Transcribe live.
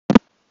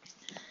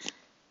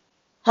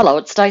Hello,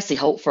 it's Stacey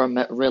Holt from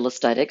Real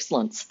Estate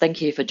Excellence.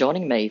 Thank you for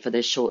joining me for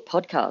this short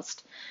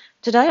podcast.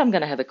 Today I'm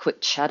going to have a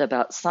quick chat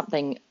about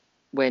something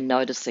we're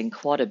noticing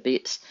quite a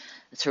bit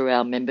through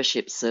our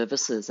membership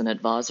services and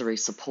advisory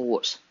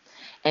support,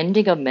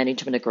 ending of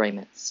management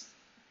agreements.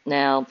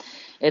 Now,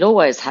 it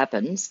always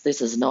happens. This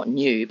is not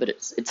new, but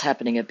it's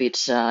happening a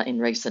bit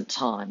in recent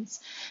times,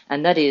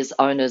 and that is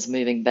owners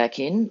moving back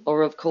in,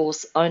 or of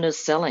course owners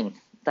selling.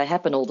 They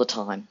happen all the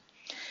time.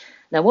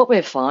 Now, what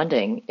we're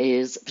finding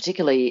is,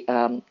 particularly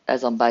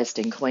as I'm based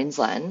in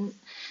Queensland,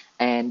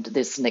 and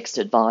this next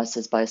advice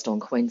is based on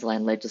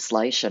Queensland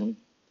legislation,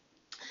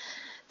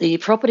 the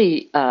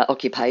Property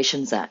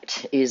Occupations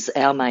Act is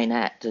our main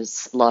act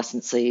as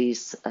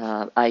licensees,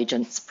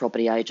 agents,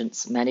 property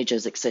agents,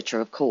 managers, etc.,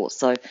 of course.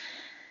 So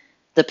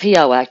the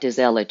PO Act is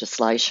our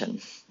legislation,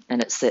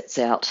 and it sets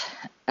out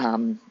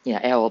our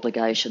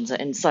obligations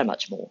and so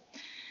much more.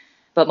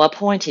 But my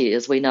point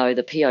is, we know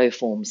the PO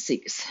Form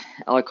 6,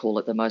 I call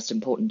it the most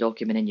important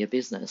document in your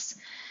business.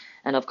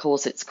 And of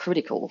course, it's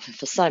critical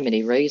for so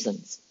many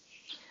reasons.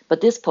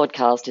 But this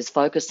podcast is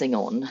focusing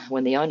on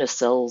when the owner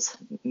sells,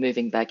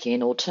 moving back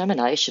in, or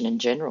termination in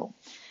general.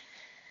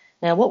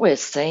 Now, what we're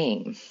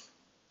seeing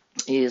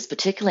is,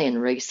 particularly in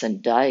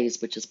recent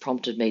days, which has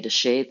prompted me to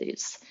share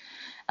this,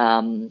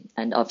 and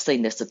I've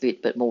seen this a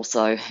bit, but more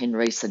so in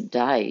recent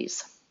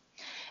days,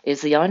 is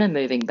the owner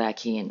moving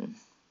back in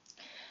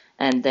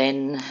and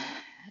then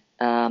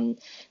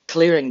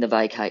clearing the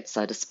vacate,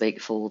 so to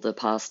speak, for the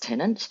past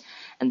tenant,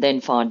 and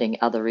then finding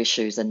other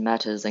issues and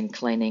matters and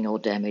cleaning or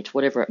damage,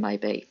 whatever it may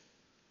be.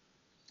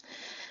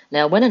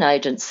 Now, when an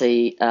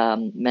agency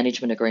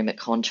management agreement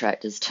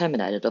contract is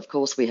terminated, of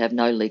course, we have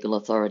no legal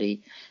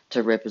authority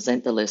to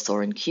represent the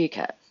lessor in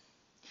QCAT.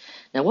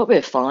 Now, what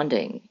we're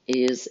finding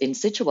is in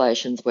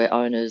situations where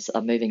owners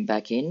are moving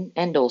back in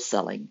and or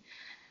selling,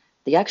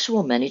 the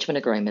actual management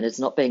agreement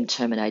is not being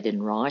terminated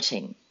in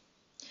writing.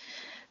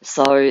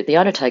 So the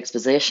owner takes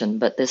possession,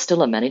 but there's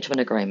still a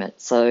management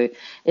agreement. So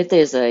if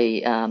there's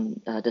a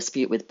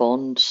dispute with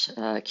bond,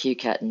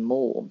 QCAT and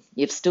more,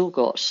 you've still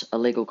got a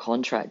legal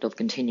contract of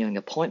continuing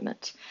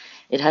appointment.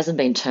 It hasn't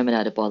been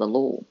terminated by the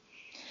law.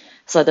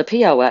 So the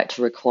PO Act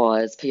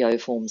requires PO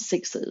Form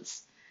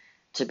 6s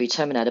to be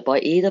terminated by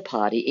either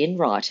party in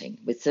writing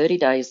with 30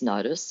 days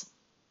notice,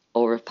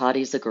 or if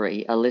parties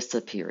agree, a lesser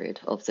period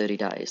of 30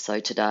 days. So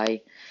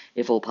today,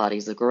 if all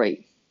parties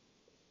agree.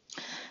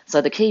 So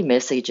the key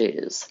message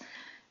is,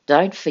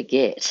 don't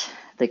forget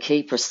the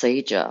key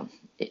procedure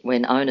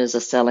when owners are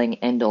selling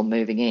and or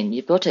moving in.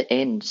 You've got to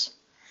end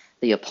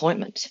the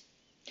appointment.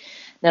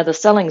 Now, the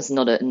selling's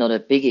not a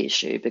big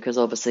issue because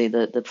obviously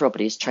the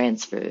property is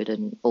transferred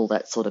and all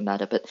that sort of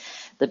matter. But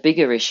the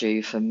bigger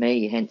issue for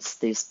me, hence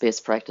this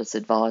best practice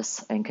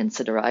advice and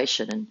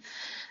consideration, and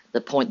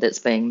the point that's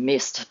being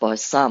missed by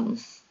some,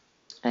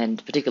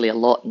 and particularly a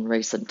lot in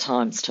recent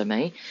times to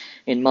me,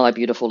 in my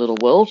beautiful little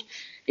world,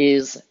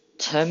 is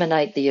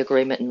terminate the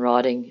agreement in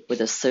writing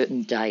with a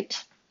certain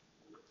date.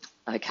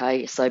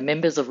 Okay, so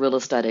members of Real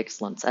Estate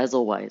Excellence, as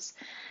always,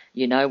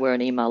 you know we're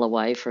an email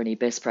away for any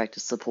best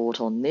practice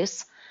support on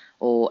this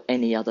or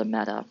any other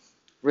matter.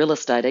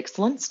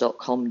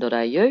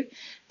 realestateexcellence.com.au.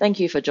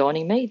 Thank you for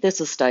joining me. This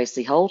is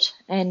Stacey Holt,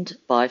 and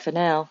bye for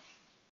now.